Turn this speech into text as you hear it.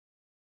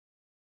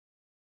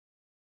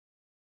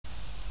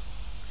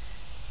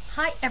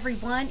Hi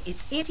everyone,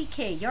 it's Auntie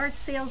K, Yard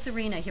Sales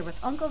Arena, here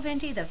with Uncle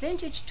Vinty, the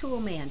Vintage Tool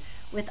Man,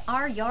 with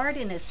our yard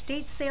and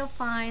estate sale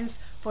finds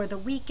for the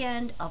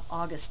weekend of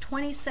August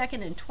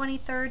 22nd and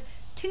 23rd,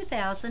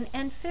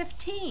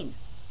 2015.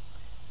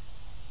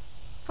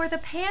 For the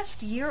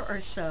past year or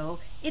so,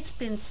 it's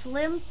been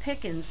slim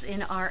pickings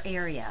in our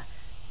area,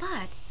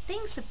 but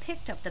things have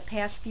picked up the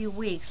past few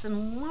weeks,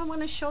 and I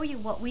want to show you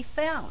what we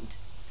found.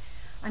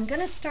 I'm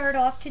going to start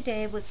off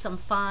today with some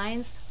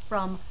finds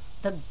from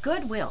the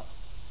Goodwill.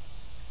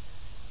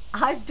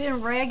 I've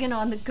been ragging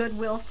on the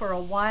Goodwill for a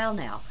while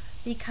now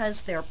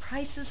because their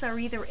prices are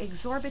either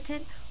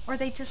exorbitant or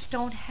they just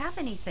don't have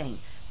anything.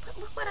 But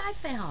look what I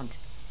found.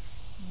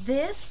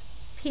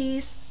 This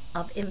piece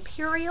of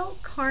Imperial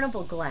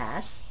Carnival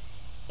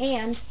glass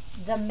and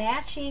the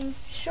matching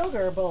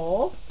sugar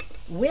bowl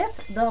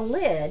with the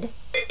lid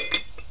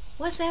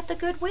was at the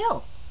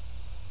Goodwill.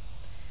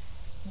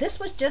 This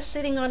was just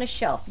sitting on a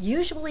shelf.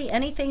 Usually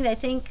anything they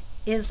think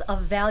is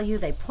of value,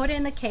 they put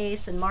in the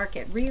case and mark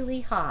it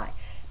really high.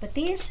 But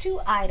these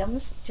two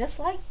items, just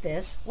like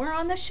this, were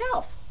on the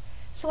shelf.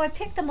 So I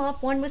picked them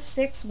up. One was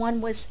 6, one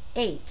was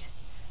 8.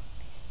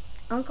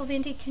 Uncle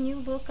Vinty, can you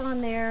look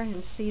on there and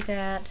see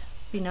that?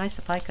 It'd be nice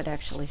if I could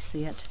actually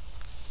see it.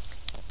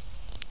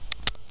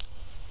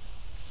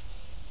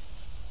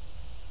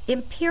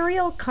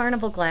 Imperial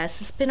Carnival glass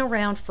has been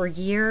around for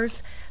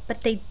years,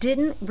 but they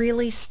didn't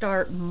really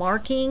start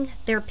marking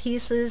their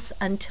pieces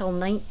until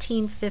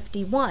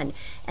 1951.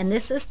 And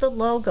this is the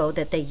logo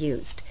that they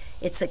used.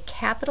 It's a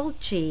capital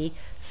G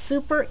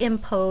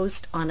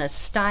superimposed on a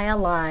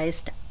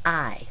stylized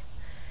I.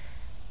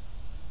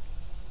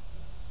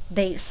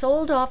 They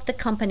sold off the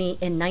company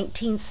in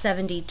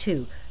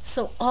 1972,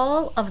 so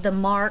all of the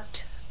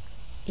marked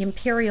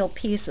imperial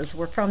pieces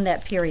were from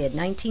that period,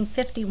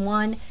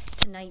 1951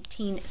 to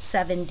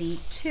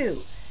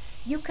 1972.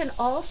 You can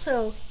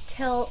also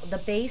tell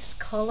the base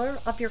color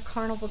of your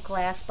carnival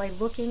glass by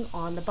looking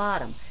on the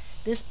bottom.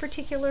 This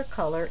particular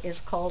color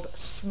is called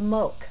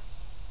smoke.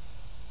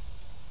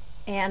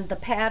 And the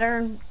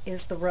pattern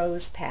is the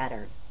rose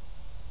pattern.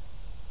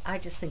 I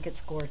just think it's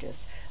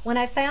gorgeous. When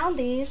I found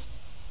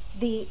these,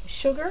 the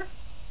sugar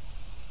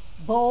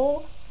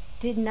bowl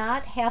did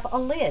not have a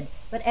lid.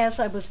 But as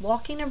I was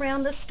walking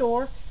around the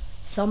store,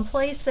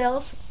 someplace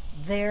else,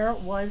 there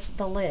was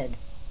the lid.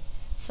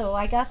 So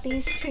I got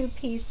these two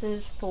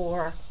pieces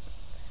for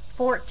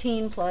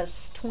 14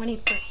 plus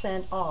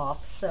 20%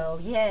 off. So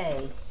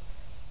yay.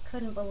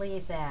 Couldn't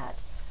believe that.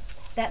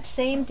 That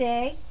same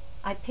day,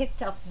 I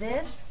picked up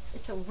this.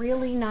 It's a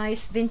really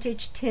nice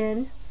vintage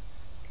tin.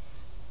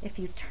 If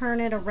you turn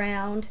it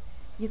around,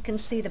 you can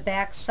see the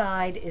back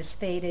side is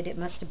faded. It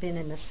must have been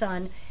in the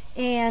sun.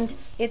 And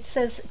it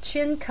says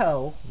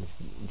Chinco.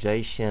 It's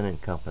J. Shin and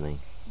Company.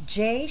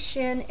 J.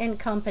 Shin and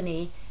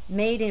Company,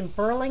 made in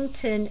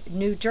Burlington,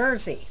 New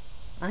Jersey.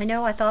 I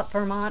know, I thought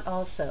Vermont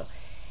also.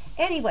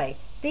 Anyway,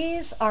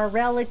 these are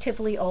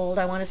relatively old.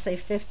 I want to say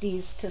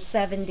 50s to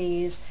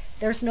 70s.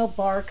 There's no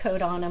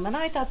barcode on them, and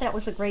I thought that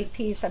was a great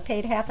piece. I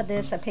paid half of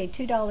this. I paid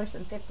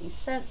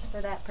 $2.50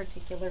 for that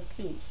particular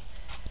piece.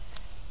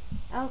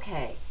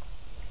 Okay,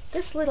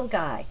 this little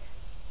guy,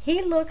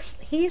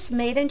 he's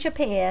made in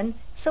Japan,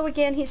 so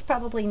again, he's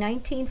probably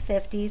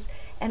 1950s,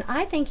 and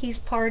I think he's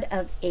part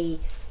of a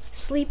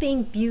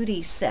Sleeping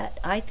Beauty set.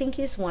 I think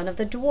he's one of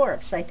the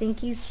dwarfs. I think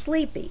he's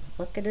sleepy.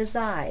 Look at his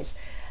eyes.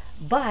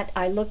 But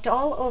I looked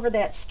all over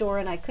that store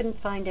and I couldn't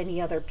find any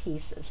other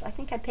pieces. I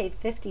think I paid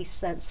 50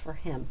 cents for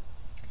him.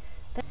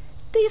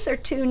 These are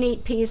two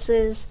neat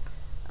pieces.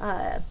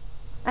 I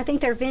think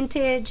they're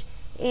vintage,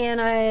 and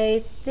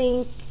I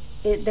think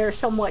they're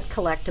somewhat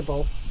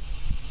collectible.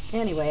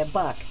 Anyway,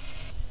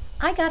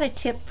 $1. I got a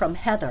tip from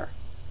Heather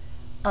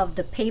of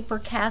the Paper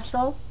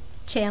Castle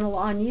channel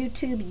on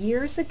YouTube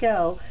years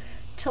ago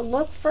to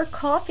look for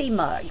coffee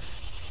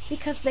mugs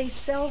because they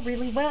sell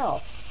really well.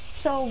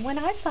 So when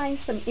I find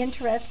some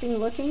interesting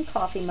looking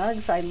coffee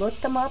mugs, I look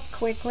them up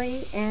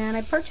quickly and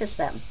I purchase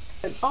them.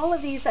 And all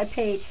of these I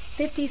paid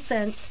 50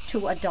 cents to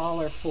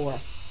 $1 for.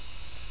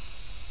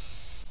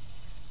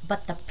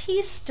 But the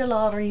piece de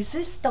la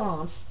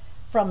resistance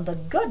from the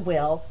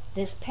Goodwill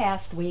this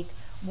past week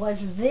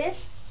was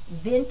this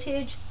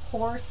vintage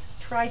horse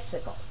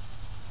tricycle.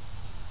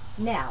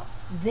 Now,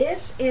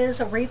 this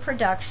is a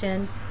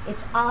reproduction.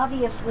 It's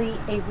obviously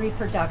a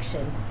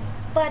reproduction,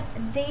 but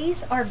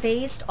these are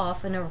based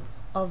off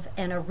of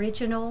an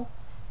original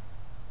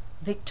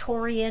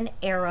Victorian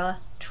era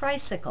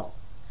tricycle.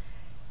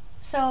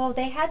 So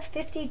they had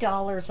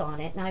 $50 on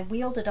it, and I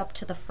wheeled it up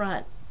to the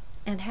front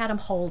and had them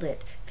hold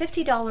it.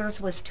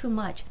 $50 was too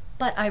much,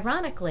 but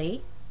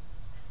ironically,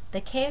 the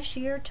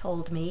cashier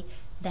told me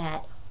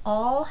that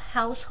all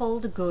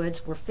household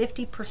goods were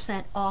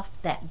 50% off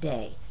that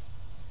day.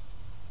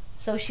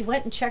 So she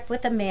went and checked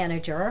with the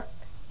manager,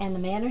 and the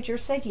manager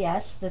said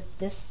yes, that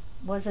this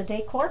was a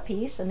decor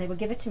piece and they would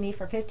give it to me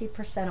for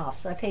 50% off.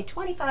 So I paid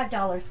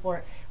 $25 for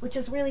it, which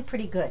is really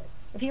pretty good.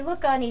 If you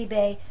look on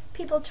eBay,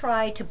 people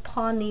try to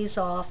pawn these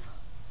off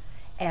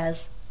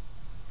as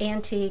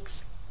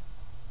antiques.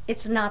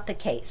 It's not the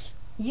case.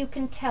 you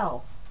can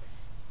tell,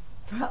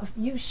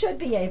 you should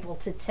be able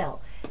to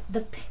tell.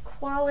 The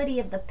quality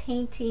of the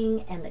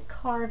painting and the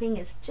carving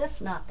is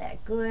just not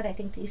that good. I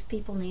think these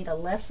people need a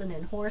lesson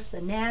in horse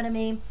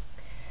anatomy.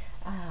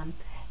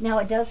 Now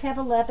it does have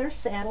a leather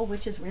saddle,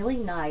 which is really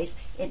nice.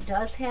 It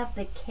does have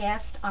the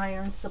cast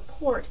iron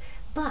support,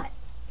 but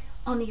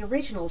on the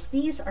originals,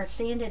 these are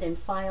sanded and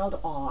filed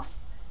off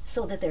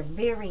so that they're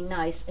very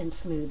nice and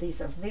smooth. These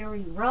are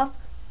very rough.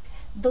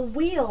 The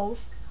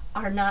wheels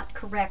are not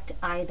correct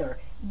either.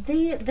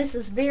 This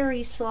is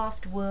very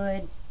soft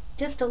wood,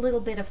 just a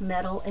little bit of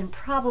metal, and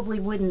probably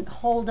wouldn't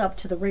hold up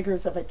to the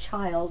rigors of a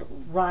child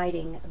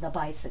riding the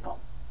bicycle.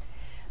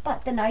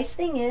 But the nice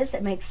thing is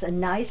it makes a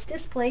nice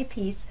display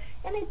piece,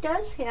 and it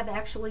does have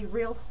actually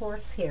real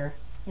horsehair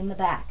in the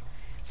back.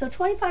 So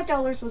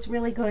 $25 was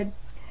really good.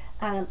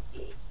 On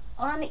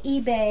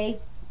eBay,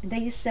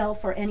 they sell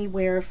for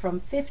anywhere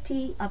from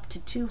 $50 up to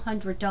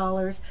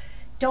 $200.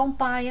 Don't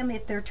buy them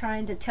if they're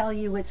trying to tell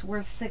you it's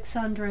worth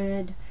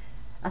 $600,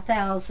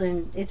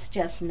 $1,000. It's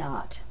just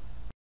not.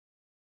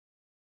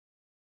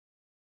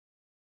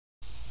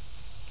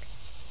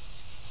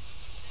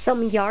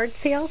 Some yard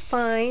sale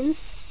finds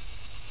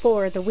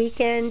for the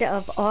weekend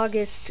of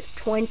August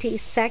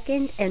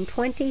 22nd and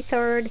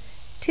 23rd,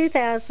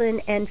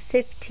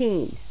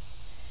 2015.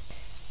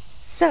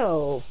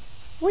 So,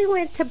 we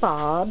went to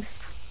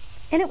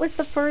Bob's, and it was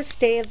the first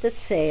day of the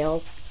sale,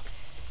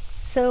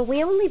 so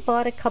we only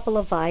bought a couple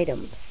of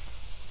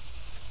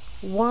items.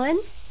 One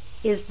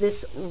is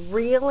this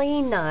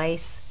really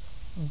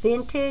nice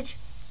vintage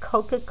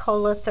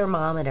Coca-Cola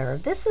thermometer.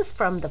 This is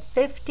from the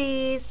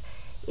 50s.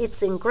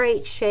 It's in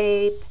great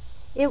shape.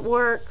 It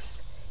works.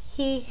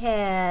 He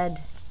had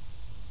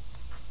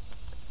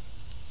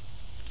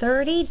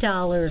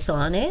 $30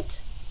 on it,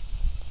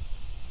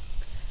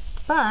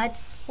 but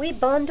we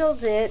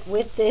bundled it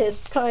with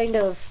this kind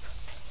of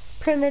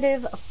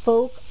primitive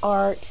folk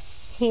art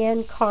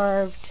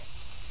hand-carved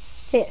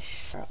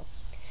fish.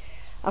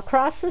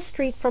 Across the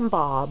street from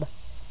Bob,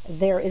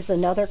 there is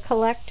another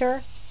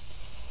collector,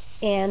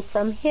 and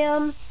from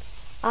him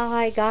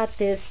I got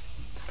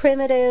this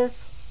primitive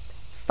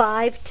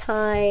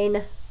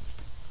 5-tine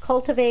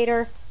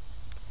cultivator.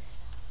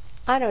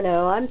 I don't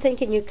know, I'm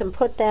thinking you can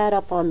put that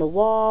up on the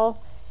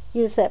wall,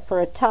 use that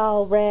for a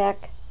towel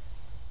rack,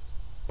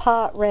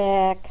 pot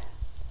rack,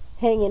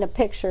 hanging a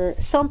picture,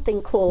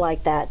 something cool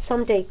like that,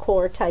 some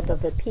decor type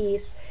of a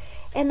piece.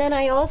 And then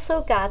I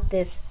also got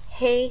this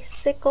hay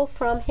sickle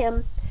from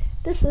him.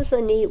 This is a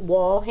neat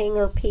wall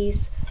hanger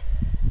piece.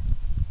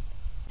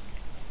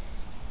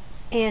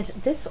 And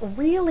this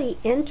really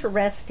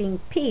interesting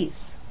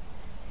piece,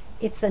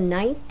 it's a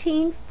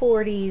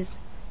 1940s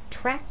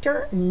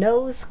tractor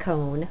nose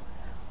cone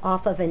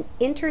off of an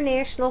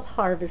International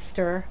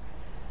Harvester,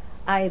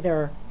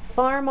 either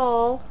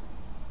Farmall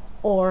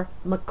or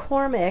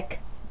McCormick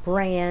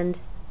brand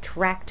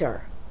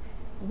tractor.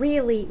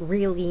 Really,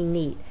 really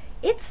neat.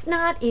 It's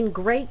not in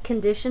great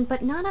condition,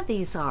 but none of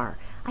these are.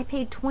 I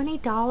paid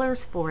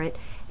 $20 for it,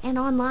 and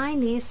online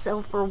these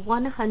sell for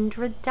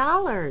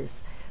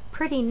 $100.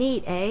 Pretty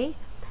neat, eh?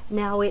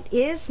 Now it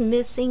is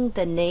missing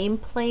the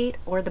nameplate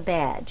or the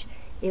badge.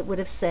 It would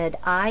have said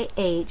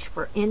IH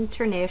for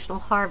International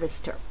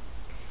Harvester.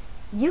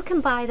 You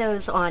can buy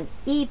those on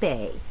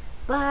eBay,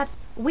 but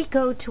we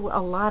go to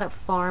a lot of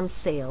farm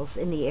sales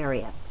in the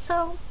area,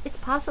 so it's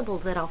possible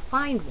that I'll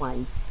find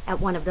one at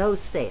one of those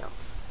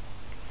sales.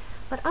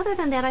 But other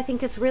than that, I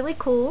think it's really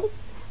cool.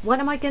 What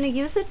am I going to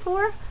use it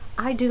for?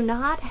 I do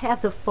not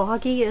have the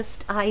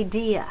foggiest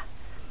idea.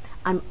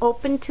 I'm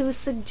open to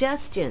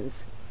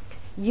suggestions.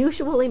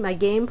 Usually my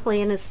game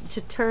plan is to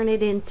turn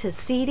it into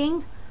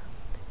seating,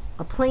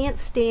 a plant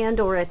stand,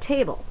 or a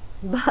table,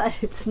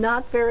 but it's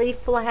not very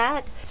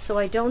flat, so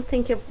I don't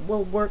think it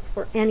will work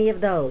for any of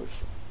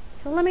those.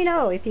 So let me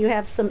know if you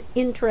have some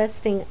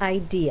interesting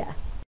idea.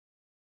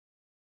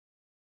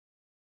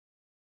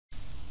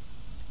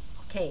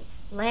 Okay,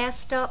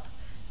 last up,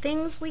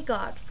 things we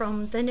got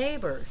from the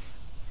neighbors.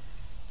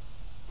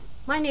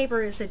 My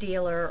neighbor is a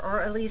dealer,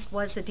 or at least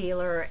was a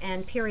dealer,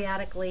 and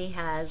periodically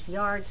has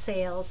yard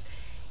sales,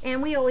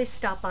 and we always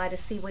stop by to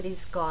see what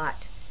he's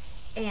got.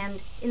 And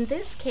in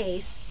this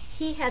case,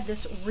 he had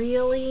this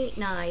really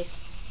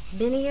nice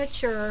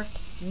miniature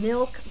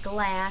milk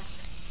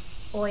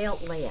glass oil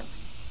lamp.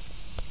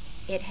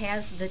 It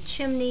has the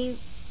chimney.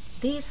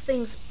 These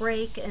things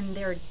break and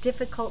they're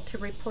difficult to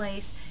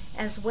replace,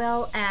 as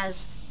well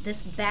as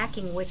this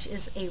backing, which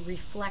is a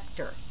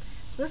reflector.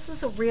 So this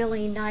is a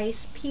really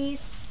nice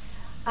piece.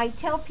 I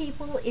tell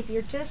people, if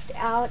you're just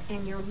out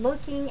and you're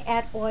looking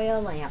at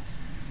oil lamps,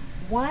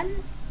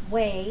 one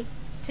way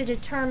to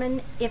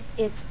determine if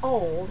it's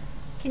old,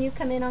 can you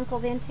come in, Uncle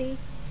Venti?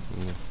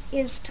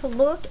 Is to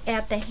look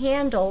at the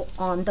handle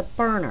on the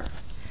burner.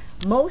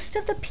 Most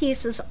of the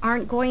pieces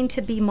aren't going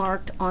to be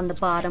marked on the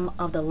bottom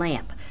of the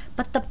lamp,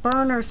 but the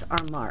burners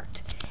are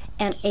marked.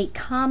 And a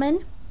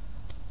common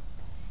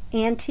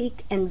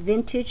antique and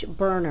vintage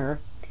burner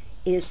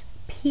is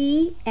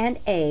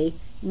P&A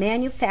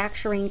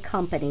Manufacturing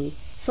Company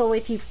So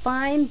if you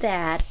find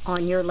that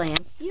on your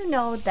lamp, you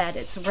know that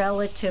it's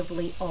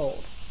relatively old.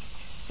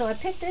 So I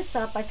picked this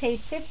up. I paid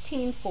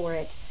 $15 for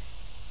it.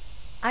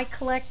 I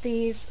collect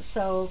these,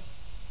 so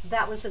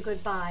that was a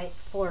good buy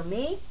for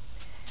me.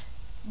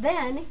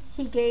 Then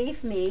he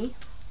gave me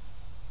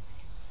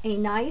a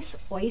nice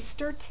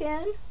oyster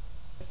tin,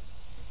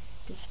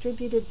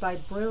 distributed by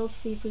Brill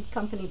Seafood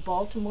Company,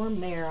 Baltimore,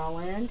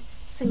 Maryland.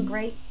 It's in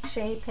great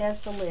shape,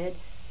 has the lid.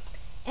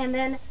 And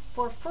then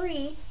for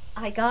free,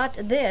 I got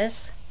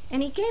this,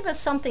 and he gave us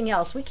something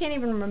else. We can't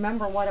even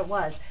remember what it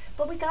was,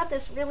 but we got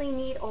this really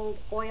neat old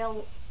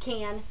oil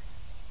can.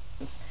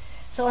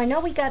 So I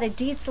know we got a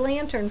Dietz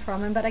lantern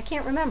from him, but I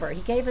can't remember.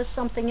 He gave us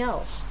something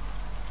else.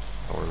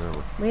 I don't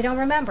remember. We don't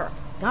remember.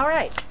 All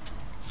right.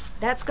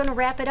 That's going to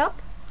wrap it up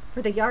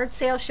for the yard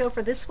sale show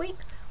for this week.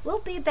 We'll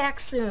be back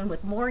soon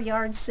with more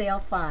yard sale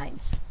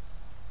finds.